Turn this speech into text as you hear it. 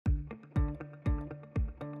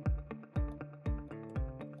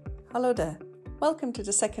Hello there. Welcome to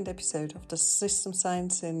the second episode of the System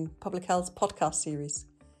Science in Public Health podcast series.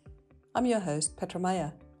 I'm your host, Petra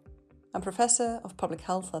Meier. I'm Professor of Public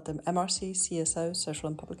Health at the MRC CSO Social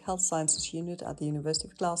and Public Health Sciences Unit at the University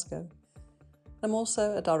of Glasgow. I'm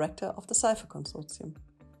also a Director of the CIPHER Consortium.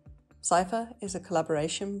 CIPHER is a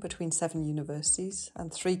collaboration between 7 universities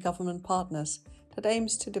and 3 government partners that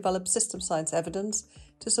aims to develop system science evidence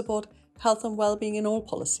to support health and well-being in all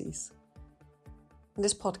policies. In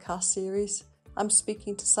this podcast series, I'm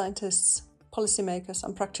speaking to scientists, policymakers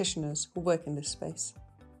and practitioners who work in this space.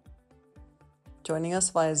 Joining us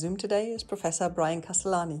via Zoom today is Professor Brian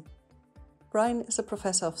Castellani. Brian is a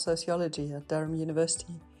professor of sociology at Durham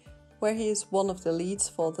University, where he is one of the leads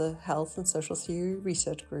for the Health and Social Theory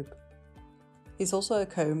Research Group. He's also a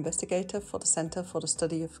co-investigator for the Centre for the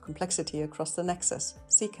Study of Complexity Across the Nexus,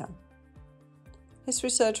 CCAN. His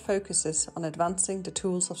research focuses on advancing the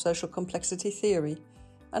tools of social complexity theory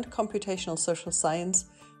and computational social science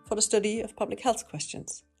for the study of public health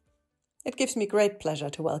questions. It gives me great pleasure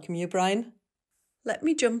to welcome you, Brian. Let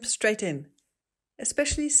me jump straight in.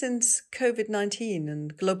 Especially since COVID-19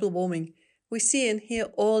 and global warming, we see and hear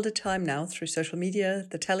all the time now through social media,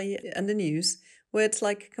 the telly and the news, words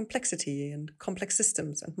like complexity and complex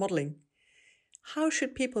systems and modelling. How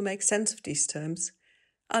should people make sense of these terms?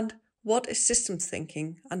 And what is systems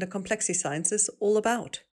thinking and the complexity sciences all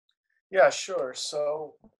about? Yeah, sure.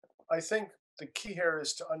 So I think the key here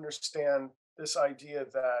is to understand this idea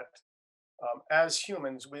that as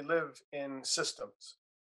humans, we live in systems.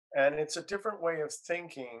 And it's a different way of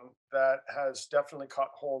thinking that has definitely caught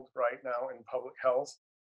hold right now in public health.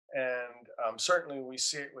 And certainly we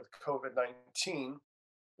see it with COVID-19,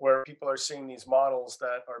 where people are seeing these models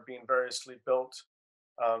that are being variously built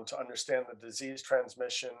to understand the disease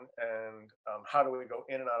transmission and how do we go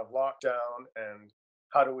in and out of lockdown and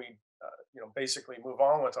how do we basically move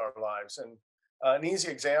on with our lives. And an easy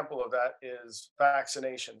example of that is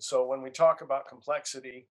vaccination. So when we talk about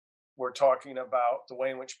complexity, we're talking about the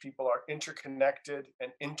way in which people are interconnected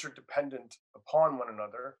and interdependent upon one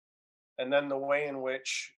another, and then the way in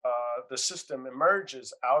which the system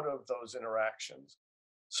emerges out of those interactions.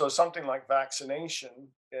 So something like vaccination,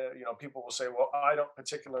 people will say, well, I don't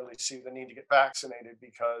particularly see the need to get vaccinated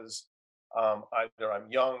because either I'm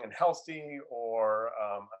young and healthy, or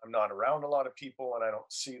I'm not around a lot of people and I don't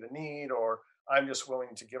see the need, or I'm just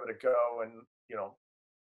willing to give it a go and,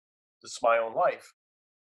 it's my own life.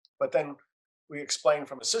 But then we explain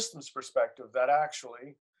from a systems perspective that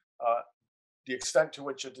actually the extent to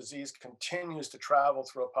which a disease continues to travel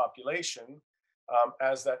through a population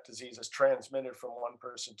as that disease is transmitted from one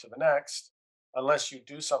person to the next, unless you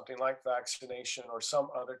do something like vaccination or some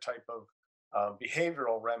other type of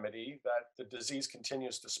behavioral remedy, that the disease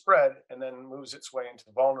continues to spread and then moves its way into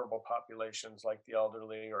vulnerable populations like the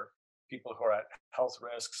elderly or people who are at health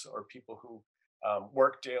risks or people who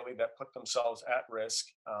work daily that put themselves at risk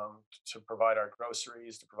to provide our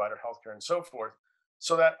groceries, to provide our healthcare, and so forth.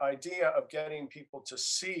 So that idea of getting people to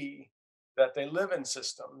see that they live in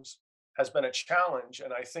systems has been a challenge.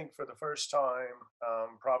 And I think for the first time,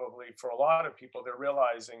 probably for a lot of people, they're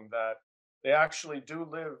realizing that they actually do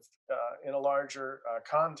live in a larger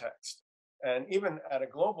context. And even at a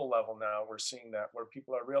global level now, we're seeing that where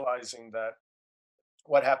people are realizing that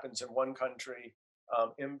what happens in one country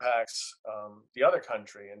impacts the other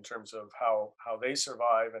country in terms of how they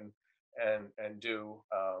survive and do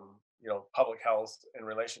public health in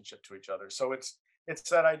relationship to each other. So it's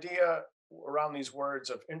that idea around these words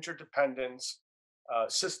of interdependence.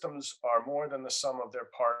 Systems are more than the sum of their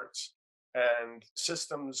parts, and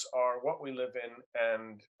systems are what we live in,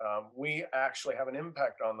 and we actually have an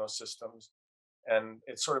impact on those systems. And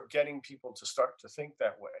it's sort of getting people to start to think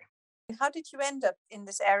that way. How did you end up in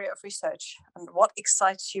this area of research, and what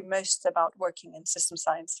excites you most about working in system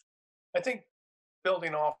science? I think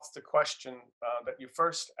building off the question that you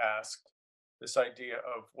first asked, this idea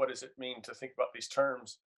of what does it mean to think about these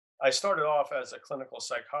terms, I started off as a clinical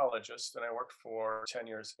psychologist and I worked for 10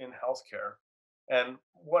 years in healthcare. And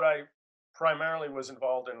what I primarily was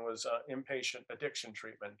involved in was inpatient addiction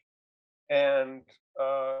treatment. And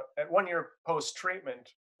at 1 year post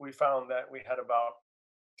treatment, we found that we had about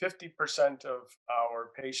 50% of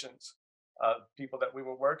our patients, people that we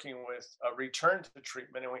were working with, returned to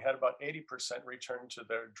treatment, and we had about 80% return to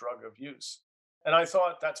their drug of use. And I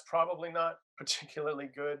thought that's probably not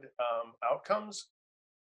particularly good outcomes.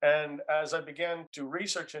 And as I began to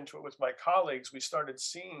research into it with my colleagues, we started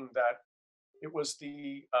seeing that it was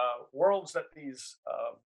the worlds that these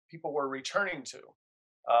people were returning to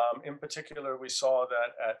In particular, we saw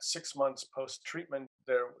that at 6 months post-treatment,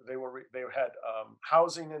 they had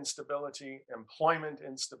housing instability, employment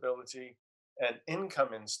instability, and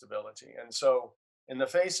income instability. And so, in the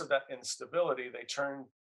face of that instability, they turned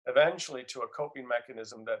eventually to a coping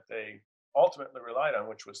mechanism that they ultimately relied on,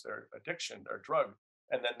 which was their addiction, their drug.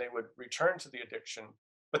 And then they would return to the addiction.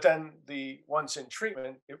 But then, the once in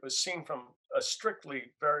treatment, it was seen from a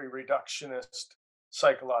strictly very reductionist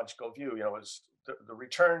psychological view. It was the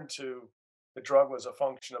return to the drug was a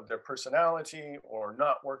function of their personality or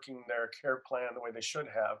not working their care plan the way they should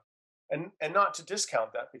have. And not to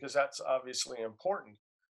discount that, because that's obviously important,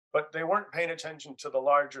 but they weren't paying attention to the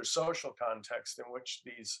larger social context in which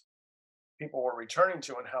these people were returning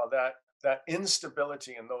to, and how that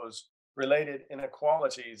instability and those related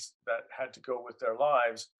inequalities that had to go with their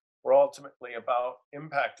lives were ultimately about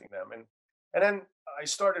impacting them. And then I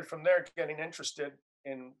started from there getting interested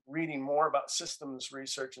in reading more about systems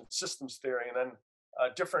research and systems theory. And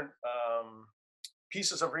then different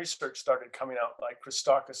pieces of research started coming out, like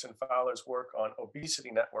Christakis and Fowler's work on obesity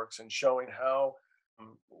networks, and showing how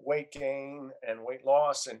weight gain and weight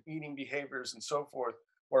loss and eating behaviors and so forth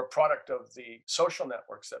were a product of the social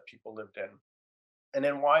networks that people lived in. And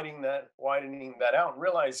then widening that out, and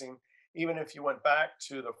realizing, even if you went back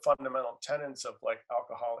to the fundamental tenets of like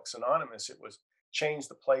Alcoholics Anonymous, it was change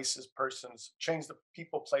the places, persons, change the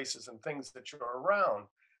people, places, and things that you're around.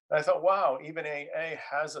 And I thought, wow, even AA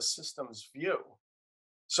has a systems view.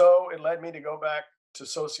 So it led me to go back to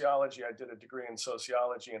sociology. I did a degree in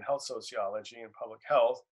sociology and health sociology and public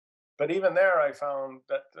health. But even there, I found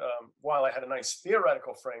that while I had a nice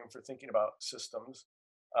theoretical frame for thinking about systems,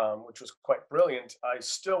 which was quite brilliant, I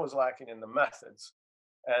still was lacking in the methods.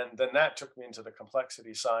 And then that took me into the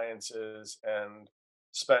complexity sciences, and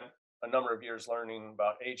spent a number of years learning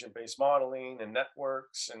about agent-based modeling and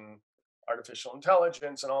networks and artificial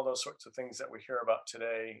intelligence and all those sorts of things that we hear about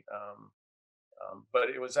today. But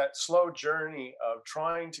it was that slow journey of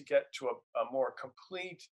trying to get to a more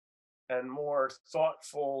complete and more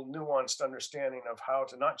thoughtful, nuanced understanding of how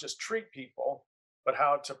to not just treat people, but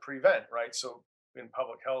how to prevent, right? So in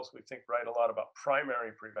public health, we think, right, a lot about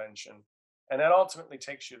primary prevention. And that ultimately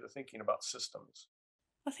takes you to thinking about systems.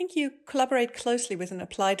 I think you collaborate closely with an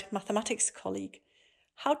applied mathematics colleague.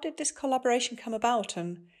 How did this collaboration come about,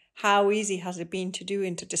 and how easy has it been to do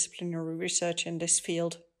interdisciplinary research in this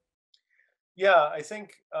field? Yeah, I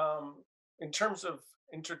think in terms of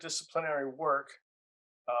interdisciplinary work,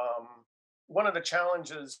 um, one of the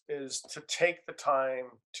challenges is to take the time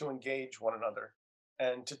to engage one another,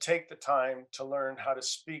 and to take the time to learn how to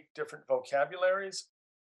speak different vocabularies.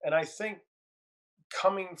 And I think,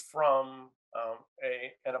 coming from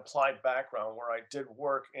an applied background where I did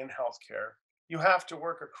work in healthcare, you have to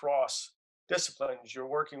work across disciplines. You're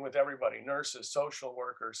working with everybody: nurses, social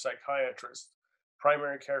workers, psychiatrists,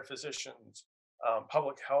 primary care physicians,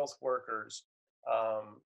 public health workers,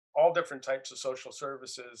 all different types of social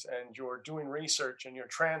services. And you're doing research, and you're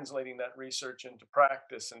translating that research into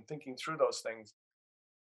practice and thinking through those things.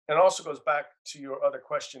 And it also goes back to your other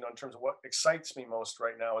question in terms of what excites me most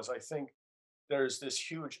right now, is I think there's this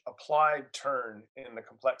huge applied turn in the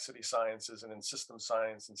complexity sciences and in system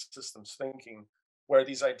science and systems thinking, where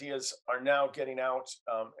these ideas are now getting out,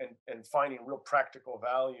 and finding real practical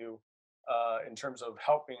value in terms of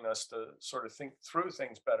helping us to sort of think through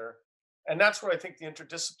things better. And that's where I think the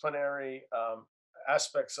interdisciplinary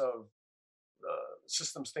aspects of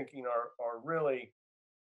systems thinking are really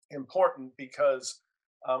important, because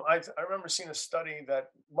I remember seeing a study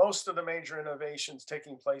that most of the major innovations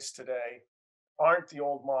taking place today aren't the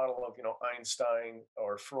old model of, Einstein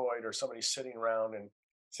or Freud or somebody sitting around and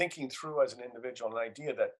thinking through as an individual an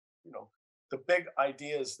idea. That, the big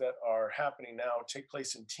ideas that are happening now take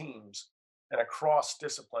place in teams and across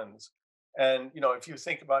disciplines. And if you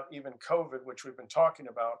think about even COVID, which we've been talking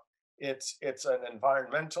about, it's an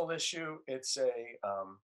environmental issue, it's a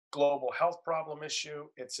global health problem issue,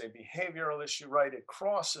 it's a behavioral issue, right? It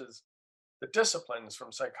crosses the disciplines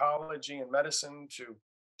from psychology and medicine to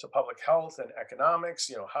public health and economics.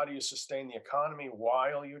 How do you sustain the economy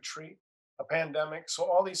while you treat a pandemic? So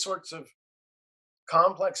all these sorts of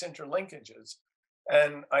complex interlinkages.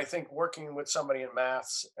 And I think working with somebody in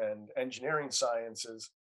maths and engineering sciences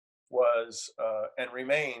was and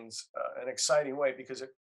remains an exciting way, because it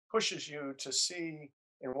pushes you to see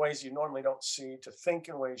in ways you normally don't see, to think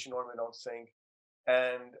in ways you normally don't think.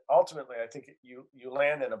 And ultimately, I think you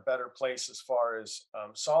land in a better place as far as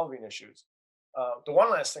solving issues. The one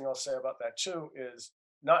last thing I'll say about that too is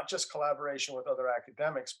not just collaboration with other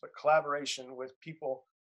academics, but collaboration with people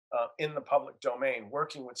in the public domain,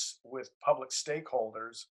 working with public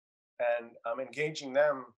stakeholders, and engaging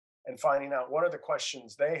them and finding out what are the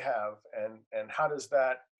questions they have, and how does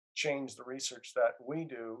that change the research that we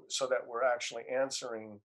do so that we're actually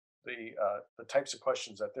answering the types of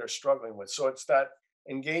questions that they're struggling with. So it's that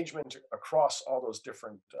engagement across all those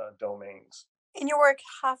different domains. In your work,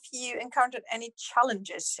 have you encountered any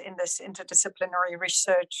challenges in this interdisciplinary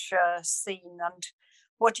research scene? And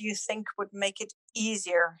what do you think would make it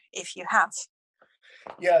easier if you have?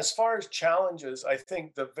 Yeah, as far as challenges, I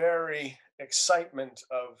think the very excitement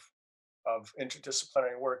of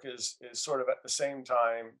interdisciplinary work is sort of at the same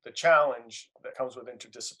time the challenge that comes with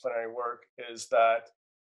interdisciplinary work is that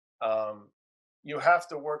um, you have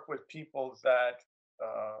to work with people that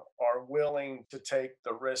are willing to take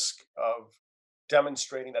the risk of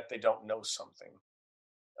demonstrating that they don't know something,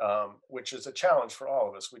 which is a challenge for all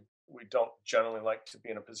of us. We don't generally like to be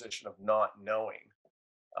in a position of not knowing.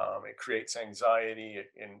 It creates anxiety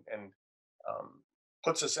and um,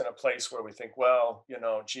 puts us in a place where we think, well,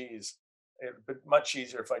 geez, it'd be much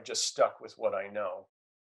easier if I just stuck with what I know.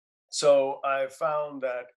 So I've found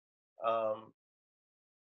that um,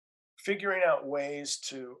 figuring out ways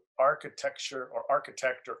to architect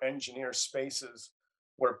or engineer spaces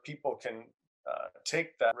where people can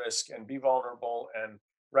take that risk and be vulnerable and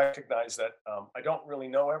recognize that I don't really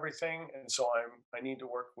know everything, and so I need to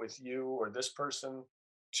work with you or this person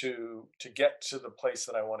to get to the place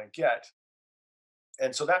that I want to get.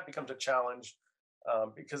 And so that becomes a challenge,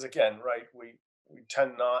 because again, right, we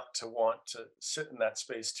tend not to want to sit in that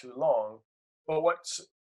space too long. But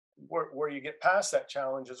where you get past that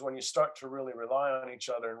challenge is when you start to really rely on each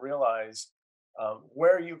other and realize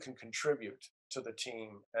where you can contribute to the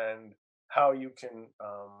team, and how you can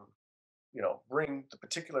bring the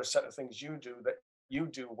particular set of things you do that you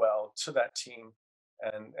do well to that team.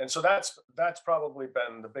 And so that's probably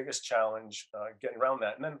been the biggest challenge, getting around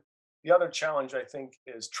that. And then the other challenge, I think,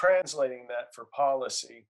 is translating that for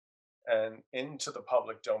policy and into the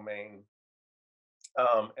public domain,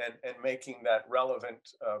 and making that relevant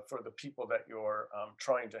for the people that you're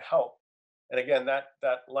trying to help. And again, that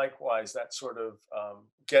likewise, that sort of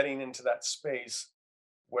getting into that space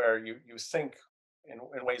where you think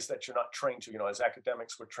in ways that you're not trained to. As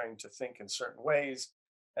academics, we're trained to think in certain ways,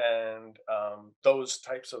 and those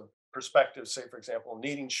types of perspectives, say for example,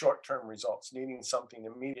 needing short-term results, needing something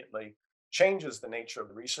immediately, changes the nature of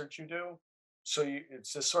the research you do. So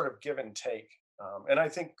it's this sort of give and take. And I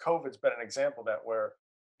think COVID's been an example of that, where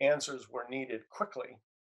answers were needed quickly.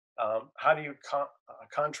 How do you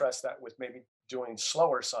contrast that with maybe doing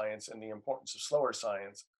slower science and the importance of slower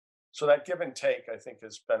science? So that give and take, I think,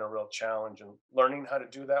 has been a real challenge, and learning how to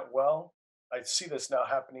do that well. I see this now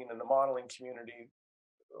happening in the modeling community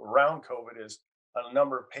around COVID. Is a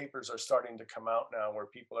number of papers are starting to come out now where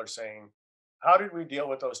people are saying, how did we deal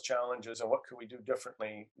with those challenges, and what could we do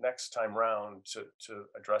differently next time round to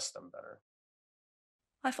address them better?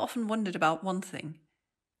 I've often wondered about one thing.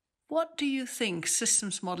 What do you think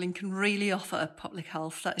systems modelling can really offer public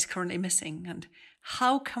health that is currently missing? And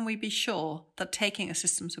how can we be sure that taking a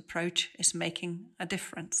systems approach is making a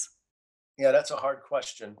difference? Yeah, that's a hard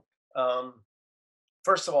question. Um,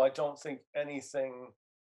 First of all, I don't think anything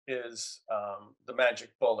is the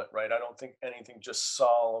magic bullet, right? I don't think anything just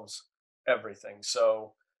solves everything.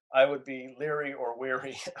 So I would be leery or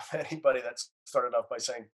weary of anybody that started off by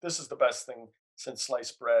saying, this is the best thing since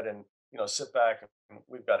sliced bread, and sit back and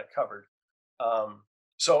we've got it covered. Um,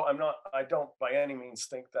 so I don't by any means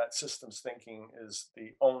think that systems thinking is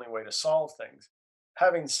the only way to solve things.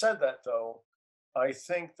 Having said that, though, I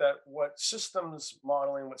think that what systems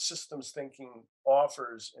modeling, what systems thinking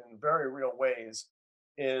offers in very real ways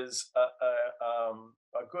is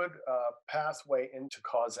a good pathway into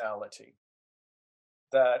causality.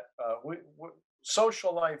 That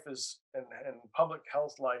social life is, and public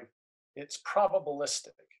health life, it's probabilistic.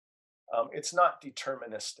 It's not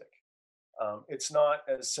deterministic. It's not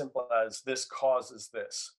as simple as this causes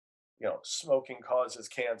this. Smoking causes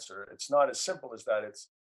cancer. It's not as simple as that.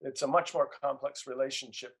 It's a much more complex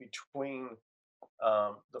relationship between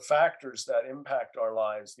the factors that impact our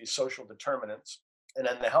lives, these social determinants, and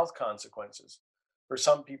then the health consequences. For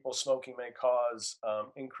some people, smoking may cause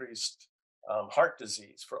increased heart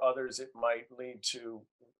disease. For others, it might lead to,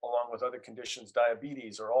 along with other conditions,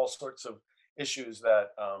 diabetes or all sorts of issues that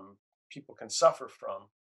people can suffer from.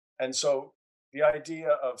 And so the idea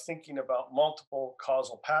of thinking about multiple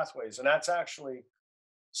causal pathways, and that's actually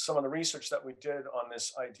some of the research that we did on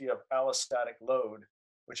this idea of allostatic load,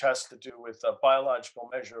 which has to do with a biological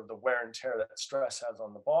measure of the wear and tear that stress has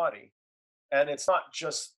on the body. And it's not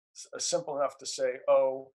just simple enough to say,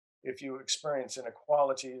 oh, if you experience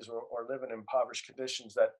inequalities or live in impoverished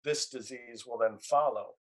conditions, that this disease will then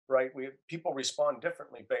follow. right? People respond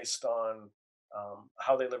differently based on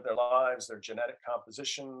how they live their lives, their genetic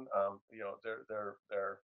composition,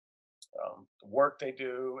 their the work they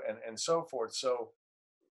do, and so forth. So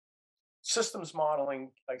systems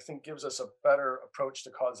modeling, I think, gives us a better approach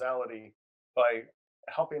to causality by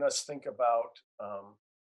helping us think about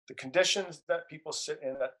the conditions that people sit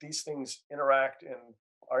in, that these things interact and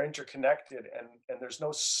are interconnected, and there's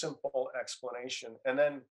no simple explanation. And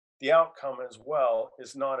then the outcome as well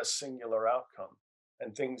is not a singular outcome.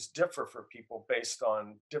 And things differ for people based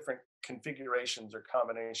on different configurations or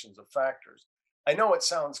combinations of factors. I know it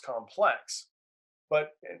sounds complex,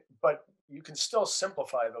 but you can still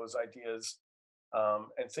simplify those ideas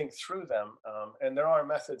and think through them. And there are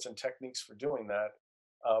methods and techniques for doing that,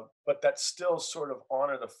 but that still sort of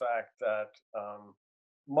honor the fact that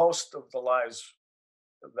most of the lives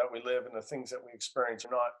that we live and the things that we experience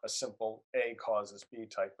are not a simple A causes B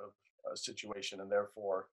type of situation, and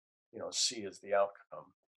therefore, C is the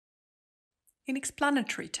outcome. In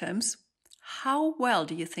explanatory terms, how well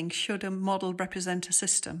do you think should a model represent a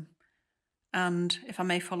system? And if I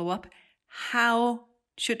may follow up, how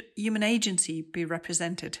should human agency be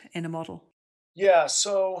represented in a model? Yeah,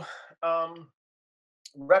 so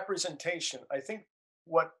representation, I think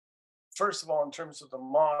what, first of all, in terms of the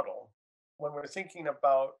model, when we're thinking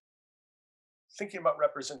about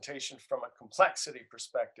representation from a complexity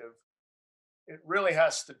perspective, it really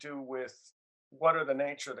has to do with what are the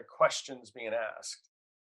nature of the questions being asked,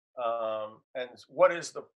 and what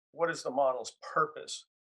is the model's purpose.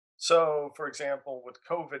 So, for example, with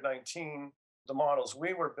COVID-19, the models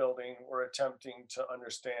we were building were attempting to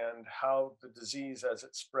understand how the disease as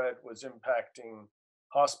it spread was impacting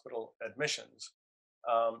hospital admissions.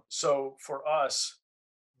 So for us,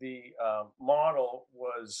 the model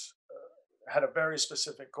had a very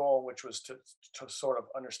specific goal, which was to sort of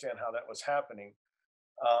understand how that was happening.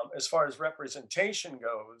 As far as representation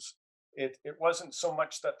goes, it wasn't so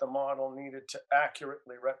much that the model needed to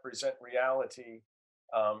accurately represent reality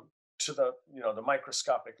um, to the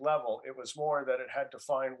microscopic level. It was more that it had to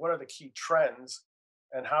find what are the key trends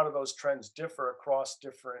and how do those trends differ across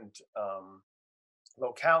different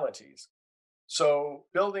localities. So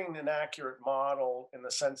building an accurate model in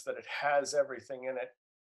the sense that it has everything in it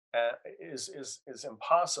is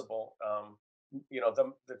impossible.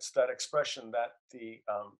 It's that expression that the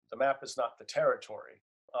map is not the territory.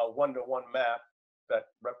 A one-to-one map that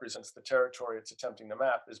represents the territory it's attempting to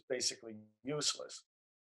map is basically useless.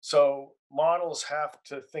 So models have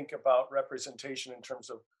to think about representation in terms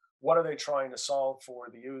of what are they trying to solve for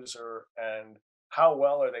the user and how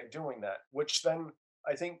well are they doing that, which then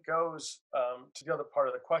I think goes to the other part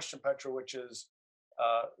of the question, Petra, which is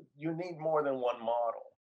you need more than one model.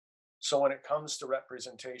 So when it comes to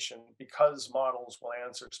representation, because models will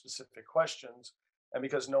answer specific questions, and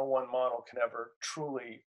because no one model can ever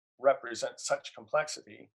truly represent such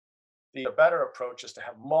complexity, the better approach is to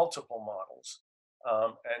have multiple models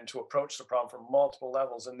and to approach the problem from multiple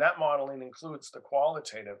levels. And that modeling includes the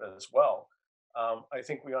qualitative as well. I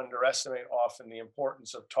think we underestimate often the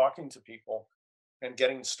importance of talking to people and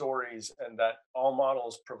getting stories, and that all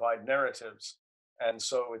models provide narratives. And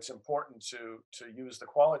so it's important to use the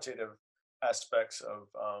qualitative aspects of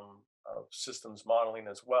systems modeling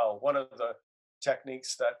as well. One of the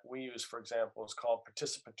techniques that we use, for example, is called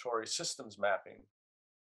participatory systems mapping,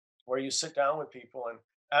 where you sit down with people and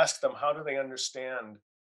ask them how do they understand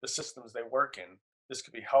the systems they work in. This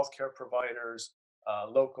could be healthcare providers,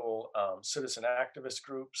 local citizen activist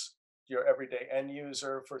groups, your everyday end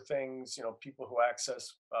user for things, people who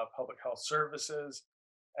access public health services,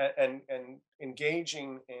 and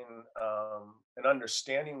engaging in an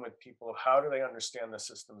understanding with people. How do they understand the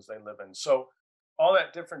systems they live in? So all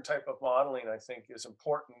that different type of modeling, I think, is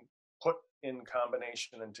important put in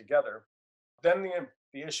combination and together. Then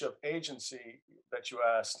the issue of agency that you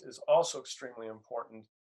asked is also extremely important.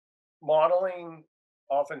 Modeling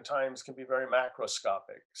oftentimes can be very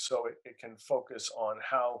macroscopic, so it can focus on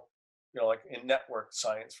how, like in network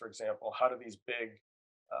science, for example, how do these big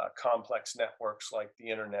complex networks like the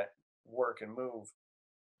internet work and move,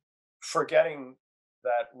 forgetting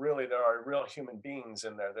that really there are real human beings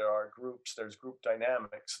in there. There are groups, there's group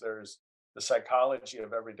dynamics, there's the psychology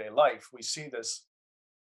of everyday life. We see this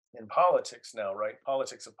in politics now, right?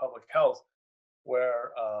 Politics of public health,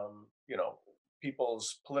 where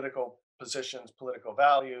people's political positions, political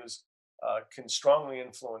values can strongly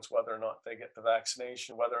influence whether or not they get the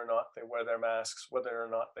vaccination, whether or not they wear their masks, whether or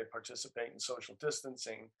not they participate in social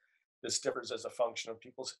distancing. This differs as a function of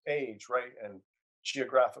people's age, right, and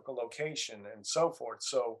geographical location, and so forth.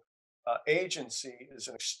 So agency is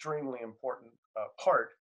an extremely important part.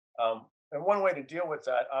 And one way to deal with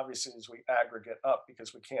that, obviously, is we aggregate up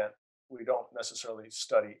because we don't necessarily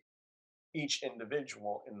study each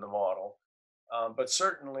individual in the model. But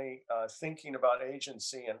certainly thinking about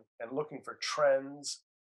agency and looking for trends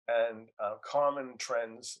and common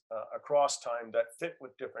trends across time that fit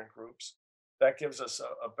with different groups, that gives us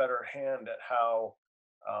a better hand at how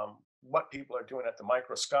what people are doing at the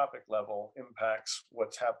microscopic level impacts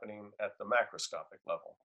what's happening at the macroscopic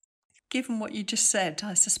level. Given what you just said,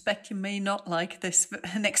 I suspect you may not like this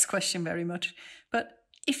next question very much. But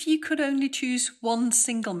if you could only choose one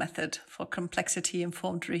single method for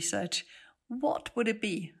complexity-informed research, what would it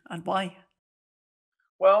be and why?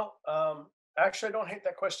 Well, actually, I don't hate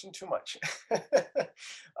that question too much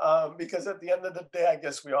because at the end of the day, I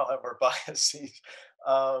guess we all have our biases.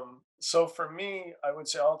 So for me, I would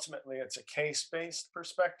say ultimately it's a case-based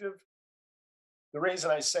perspective. The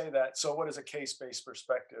reason I say that, so what is a case-based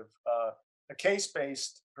perspective? A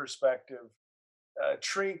case-based perspective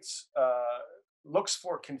treats, looks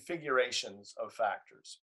for configurations of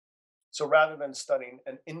factors. So rather than studying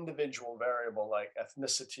an individual variable like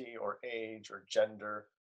ethnicity or age or gender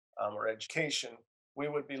or education, we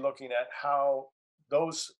would be looking at how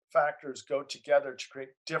those factors go together to create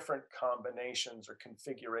different combinations or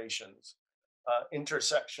configurations.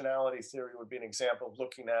 Intersectionality theory would be an example of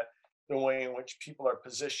looking at the way in which people are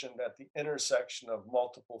positioned at the intersection of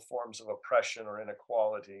multiple forms of oppression or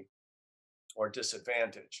inequality or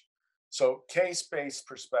disadvantage. So case-based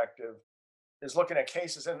perspective is looking at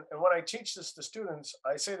cases. And when I teach this to students,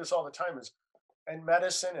 I say this all the time is in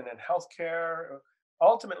medicine and in healthcare,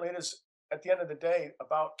 ultimately it is at the end of the day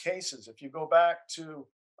about cases. If you go back to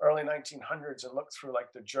early 1900s and look through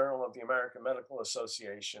like the Journal of the American Medical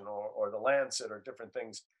Association or the Lancet or different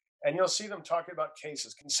things, and you'll see them talking about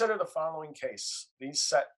cases. Consider the following case. These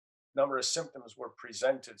set number of symptoms were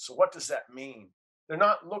presented. So what does that mean? They're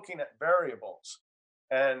not looking at variables.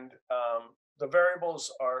 And the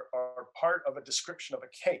variables are part of a description of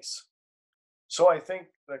a case. So I think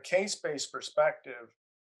the case-based perspective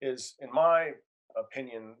is, in my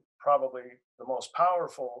opinion, probably the most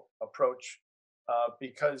powerful approach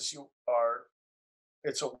because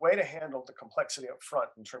it's a way to handle the complexity up front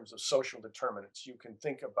in terms of social determinants. You can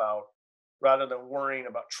think about, rather than worrying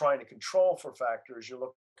about trying to control for factors, you're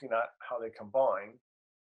looking at how they combine.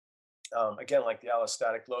 Again, like the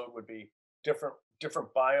allostatic load would be different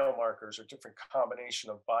biomarkers or different combination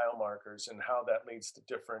of biomarkers and how that leads to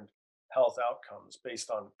different health outcomes based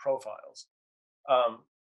on profiles.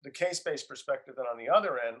 The case-based perspective then on the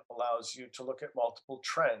other end allows you to look at multiple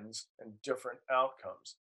trends and different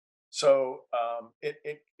outcomes. So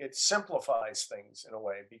it simplifies things in a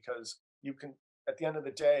way because you can, at the end of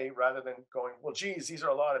the day, rather than going, well, geez, these are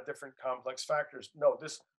a lot of different complex factors. No,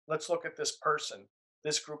 let's look at this person,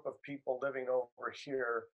 this group of people living over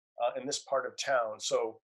here in this part of town.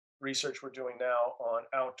 So research we're doing now on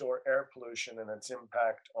outdoor air pollution and its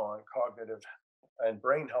impact on cognitive and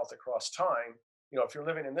brain health across time. If you're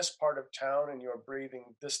living in this part of town and you're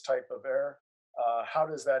breathing this type of air, how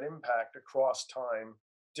does that impact across time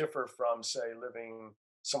differ from, say, living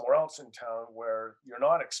somewhere else in town where you're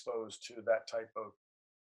not exposed to that type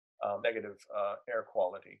of negative air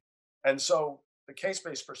quality? And so the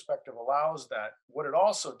case-based perspective allows that. What it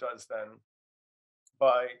also does then,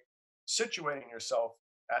 by situating yourself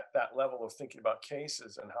at that level of thinking about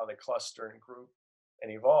cases and how they cluster and group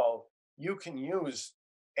and evolve, you can use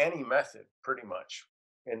any method pretty much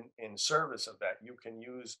in service of that. You can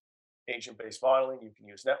use agent-based modeling, you can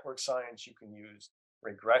use network science, you can use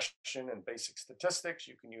regression and basic statistics,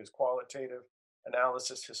 you can use qualitative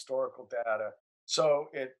analysis, historical data. So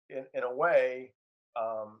in a way,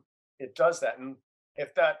 it does that. And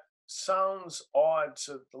if that sounds odd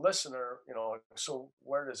to the listener, so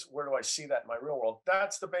where do I see that in my real world?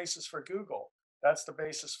 That's the basis for Google. That's the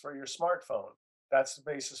basis for your smartphone. That's the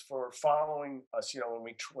basis for following us.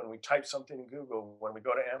 When we type something in Google, when we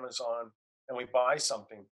go to Amazon and we buy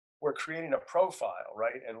something, we're creating a profile,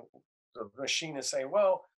 right? And the machine is saying,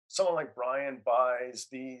 well, someone like Brian buys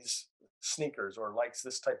these sneakers or likes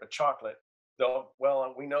this type of chocolate.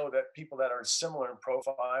 Well, we know that people that are similar in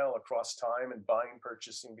profile across time and buying,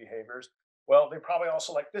 purchasing behaviors, well, they probably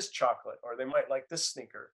also like this chocolate or they might like this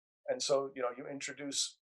sneaker. And so, you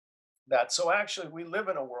introduce that. So actually, we live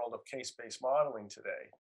in a world of case-based modeling today,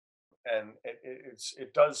 and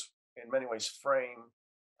it does in many ways frame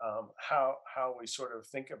how we sort of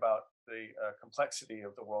think about the complexity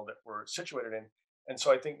of the world that we're situated in. And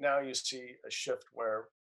so I think now you see a shift where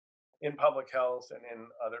in public health and in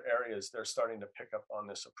other areas, they're starting to pick up on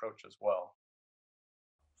this approach as well.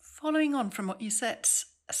 Following on from what you said,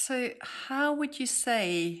 so how would you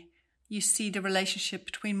say you see the relationship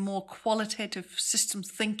between more qualitative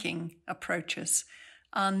systems thinking approaches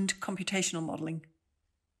and computational modeling?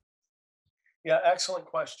 Yeah, excellent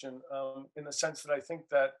question. In the sense that I think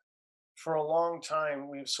that for a long time,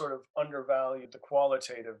 we've sort of undervalued the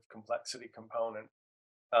qualitative complexity component.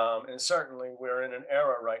 And certainly we're in an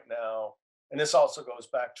era right now, and this also goes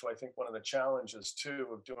back to, I think, one of the challenges too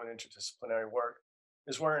of doing interdisciplinary work,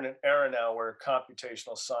 is we're in an era now where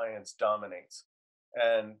computational science dominates.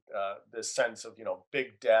 And this sense of,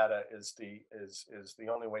 big data is the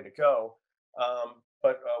only way to go.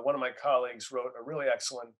 But one of my colleagues wrote a really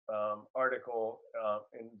excellent article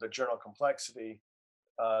in the journal Complexity,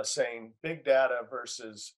 saying big data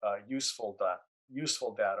versus useful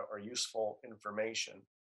data or useful information.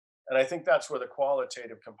 And I think that's where the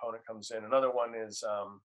qualitative component comes in. Another one is,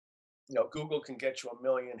 Google can get you a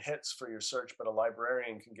million hits for your search, but a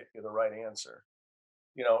librarian can get you the right answer.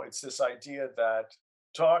 It's this idea that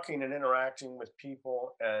talking and interacting with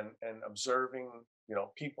people and observing,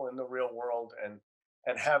 people in the real world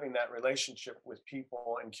and having that relationship with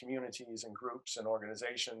people and communities and groups and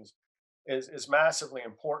organizations is massively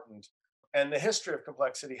important. And the history of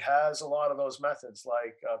complexity has a lot of those methods,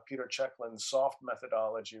 like Peter Checklin's soft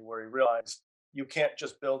methodology, where he realized you can't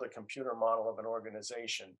just build a computer model of an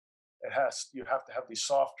organization. You have to have these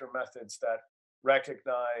softer methods that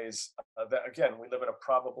recognize that, again, we live in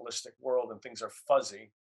a probabilistic world and things are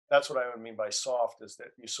fuzzy. That's what I would mean by soft, is that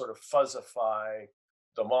you sort of fuzzify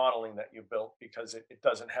the modeling that you built because it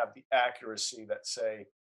doesn't have the accuracy that, say,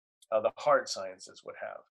 the hard sciences would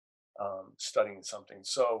have studying something.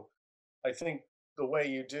 So I think the way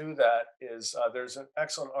you do that is there's an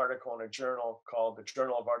excellent article in a journal called the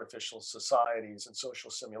Journal of Artificial Societies and Social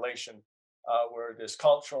Simulation, where this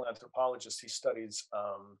cultural anthropologist, he studies,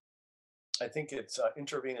 I think it's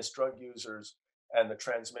intravenous drug users and the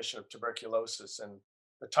transmission of tuberculosis. And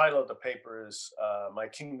the title of the paper is My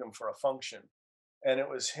Kingdom for a Function. And it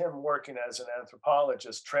was him working as an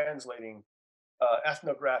anthropologist, translating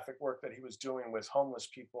ethnographic work that he was doing with homeless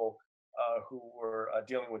people who were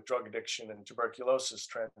dealing with drug addiction and tuberculosis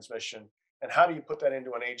transmission. And how do you put that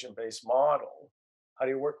into an agent-based model? How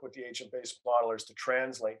do you work with the agent-based modelers to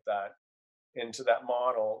translate that into that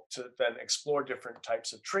model to then explore different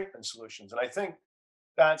types of treatment solutions? And I think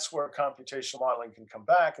that's where computational modeling can come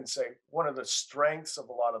back and say, one of the strengths of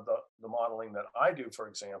a lot of the modeling that I do, for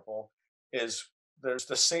example, is there's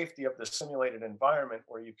the safety of the simulated environment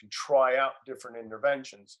where you can try out different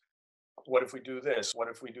interventions. What if we do this? What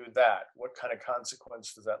if we do that? What kind of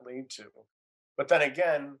consequence does that lead to? But then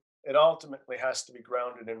again, it ultimately has to be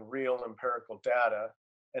grounded in real empirical data,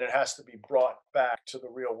 and it has to be brought back to the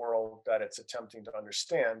real world that it's attempting to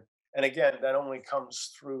understand. And again, that only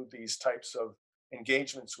comes through these types of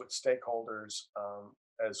engagements with stakeholders,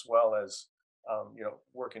 as well as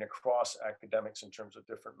working across academics in terms of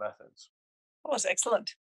different methods. That was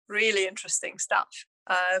excellent. Really interesting stuff.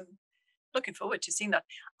 Looking forward to seeing that.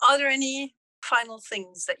 Are there any final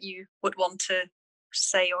things that you would want to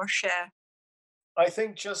say or share? I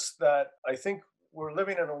think just that I think we're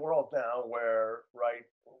living in a world now where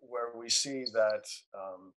we see that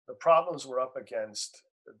the problems we're up against,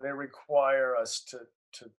 they require us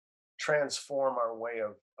to transform our way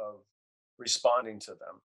of responding to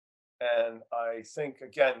them. And I think,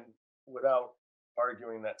 again, without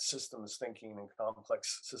arguing that systems thinking and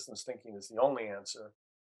complex systems thinking is the only answer,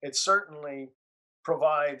 it certainly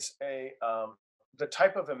provides the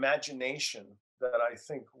type of imagination that I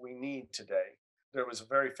think we need today. There was a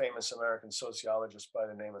very famous American sociologist by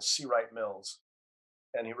the name of C. Wright Mills,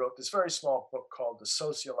 and he wrote this very small book called The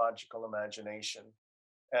Sociological Imagination.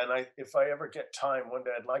 And if I ever get time one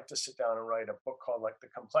day, I'd like to sit down and write a book called like The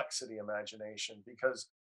Complexity Imagination, because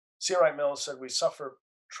C. Wright Mills said we suffer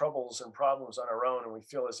troubles and problems on our own and we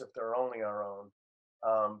feel as if they're only our own.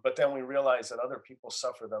 But then we realize that other people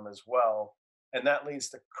suffer them as well. And that leads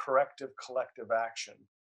to corrective collective action,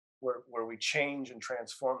 where we change and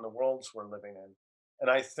transform the worlds we're living in. And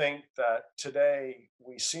I think that today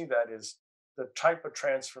we see that is the type of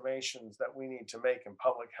transformations that we need to make in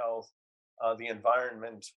public health, the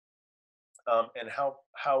environment, and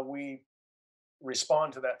how we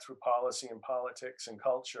respond to that through policy and politics and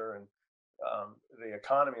culture and the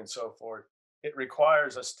economy and so forth. It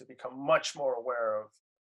requires us to become much more aware of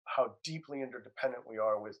how deeply interdependent we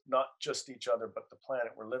are with not just each other, but the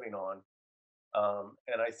planet we're living on.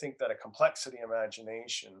 And I think that a complexity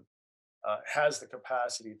imagination has the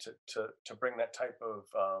capacity to bring that type of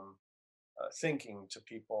thinking to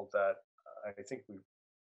people that I think we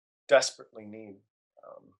desperately need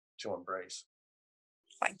to embrace.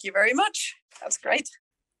 Thank you very much. That's great.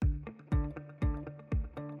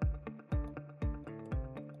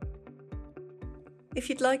 If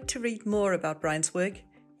you'd like to read more about Brian's work,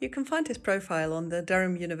 you can find his profile on the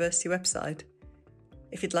Durham University website.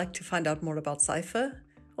 If you'd like to find out more about Cypher,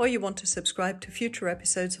 or you want to subscribe to future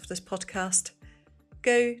episodes of this podcast,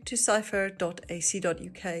 go to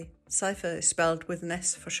cypher.ac.uk. Cypher is spelled with an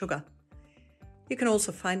S for sugar. You can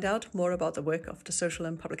also find out more about the work of the Social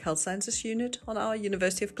and Public Health Sciences Unit on our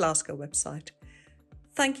University of Glasgow website.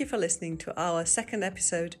 Thank you for listening to our second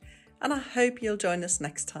episode, and I hope you'll join us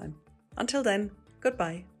next time. Until then,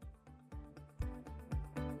 goodbye.